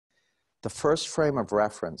The first frame of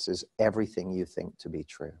reference is everything you think to be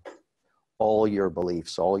true. All your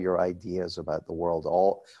beliefs, all your ideas about the world,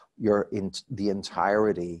 all the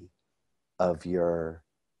entirety of your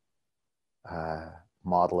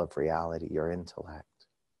model of reality, your intellect.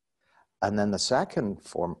 And then the second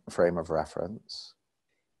frame of reference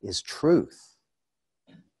is truth.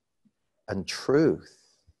 And truth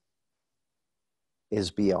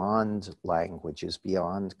is beyond language, is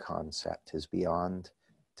beyond concept, is beyond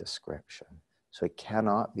description. So it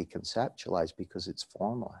cannot be conceptualized because it's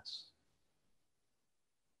formless.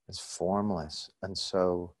 It's formless. And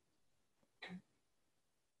so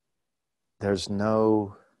there's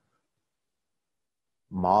no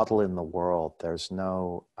model in the world, there's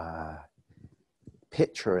no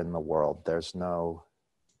picture in the world, there's no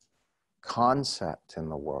concept in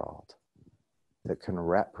the world that can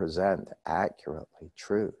represent accurately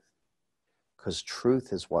truth, because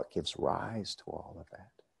truth is what gives rise to all of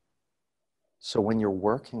it. So when you're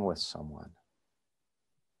working with someone,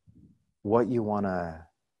 what you want to,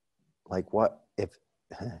 like what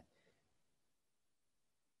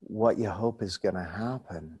you hope is going to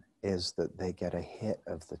happen is that they get a hit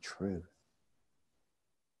of the truth,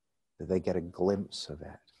 that they get a glimpse of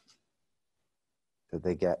it, that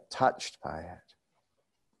they get touched by it.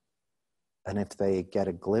 And if they get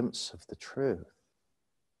a glimpse of the truth,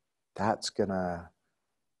 that's gonna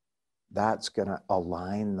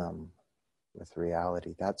align them with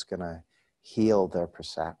reality. That's gonna heal their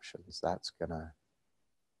perceptions. That's gonna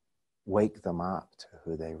wake them up to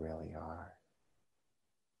who they really are.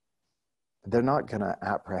 They're not gonna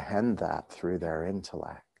apprehend that through their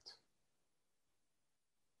intellect.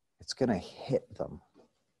 It's gonna hit them.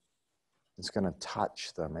 It's gonna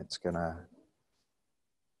touch them. It's gonna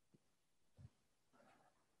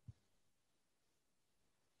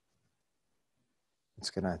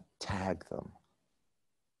tag them.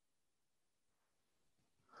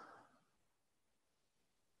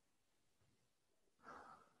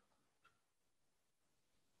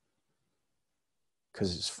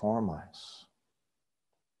 Because it's formless.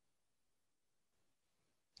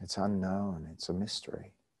 It's unknown. It's a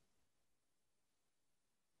mystery.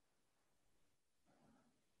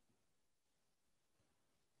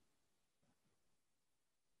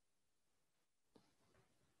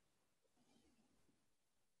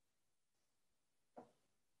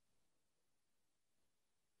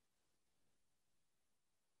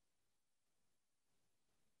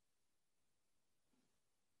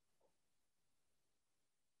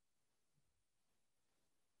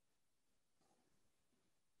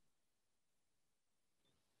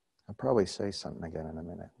 I'll probably say something again in a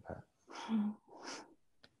minute, but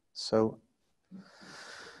so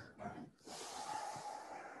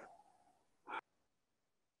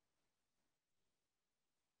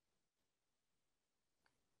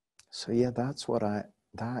yeah, that's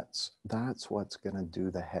what's going to do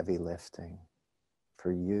the heavy lifting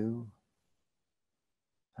for you.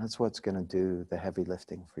 That's what's going to do the heavy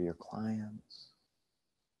lifting for your clients.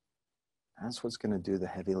 That's what's going to do the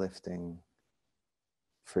heavy lifting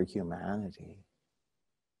for humanity,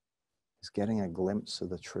 is getting a glimpse of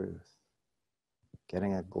the truth,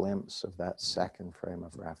 getting a glimpse of that second frame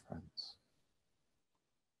of reference.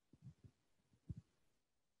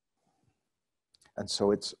 And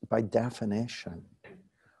so it's, by definition,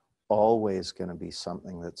 always going to be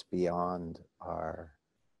something that's beyond our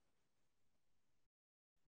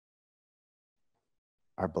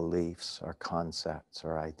beliefs, our concepts,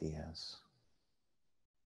 our ideas.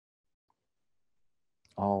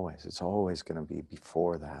 Always. It's always going to be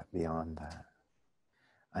before that, beyond that.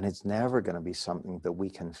 And it's never going to be something that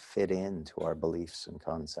we can fit into our beliefs and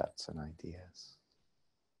concepts and ideas.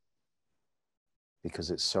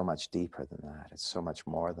 Because it's so much deeper than that. It's so much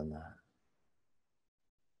more than that.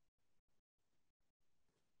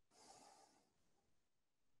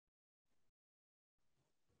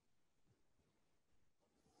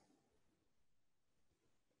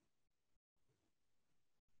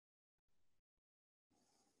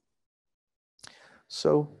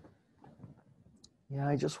 So, yeah,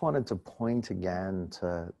 I just wanted to point again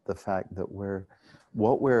to the fact that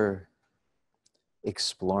what we're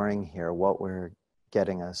exploring here, what we're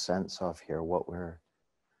getting a sense of here, what we're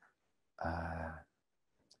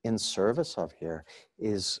in service of here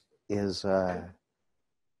is a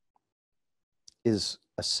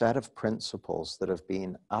set of principles that have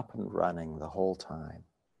been up and running the whole time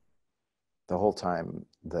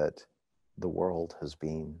that the world has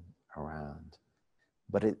been around.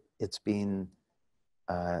 But it's been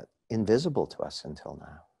invisible to us until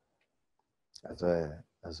now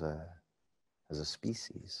as a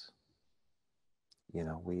species. You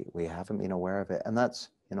know, we haven't been aware of it. And that's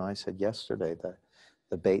You know, I said yesterday that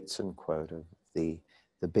the Bateson quote of the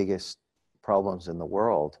biggest problems in the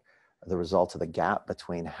world are the result of the gap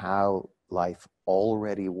between how life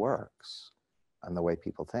already works and the way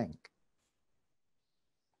people think.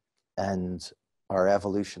 And our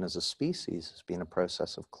evolution as a species has been a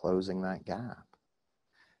process of closing that gap.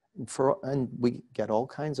 And we get all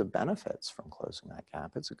kinds of benefits from closing that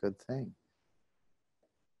gap. It's a good thing.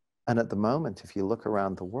 And at the moment, if you look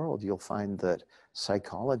around the world, you'll find that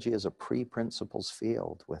psychology is a pre-principles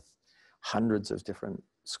field with hundreds of different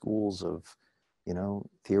schools of, you know,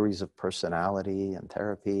 theories of personality and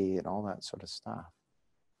therapy and all that sort of stuff.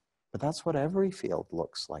 But that's what every field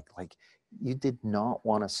looks like. Like, you did not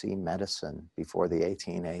want to see medicine before the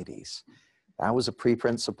 1880s. That was a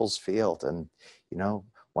pre-principles field. And, you know,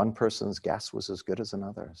 one person's guess was as good as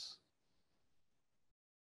another's.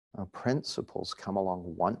 Principles come along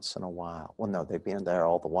once in a while. Well, no, they've been there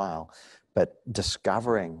all the while. But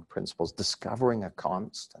discovering principles, discovering a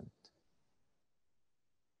constant,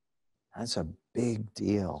 that's a big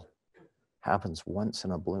deal. Happens once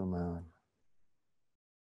in a blue moon.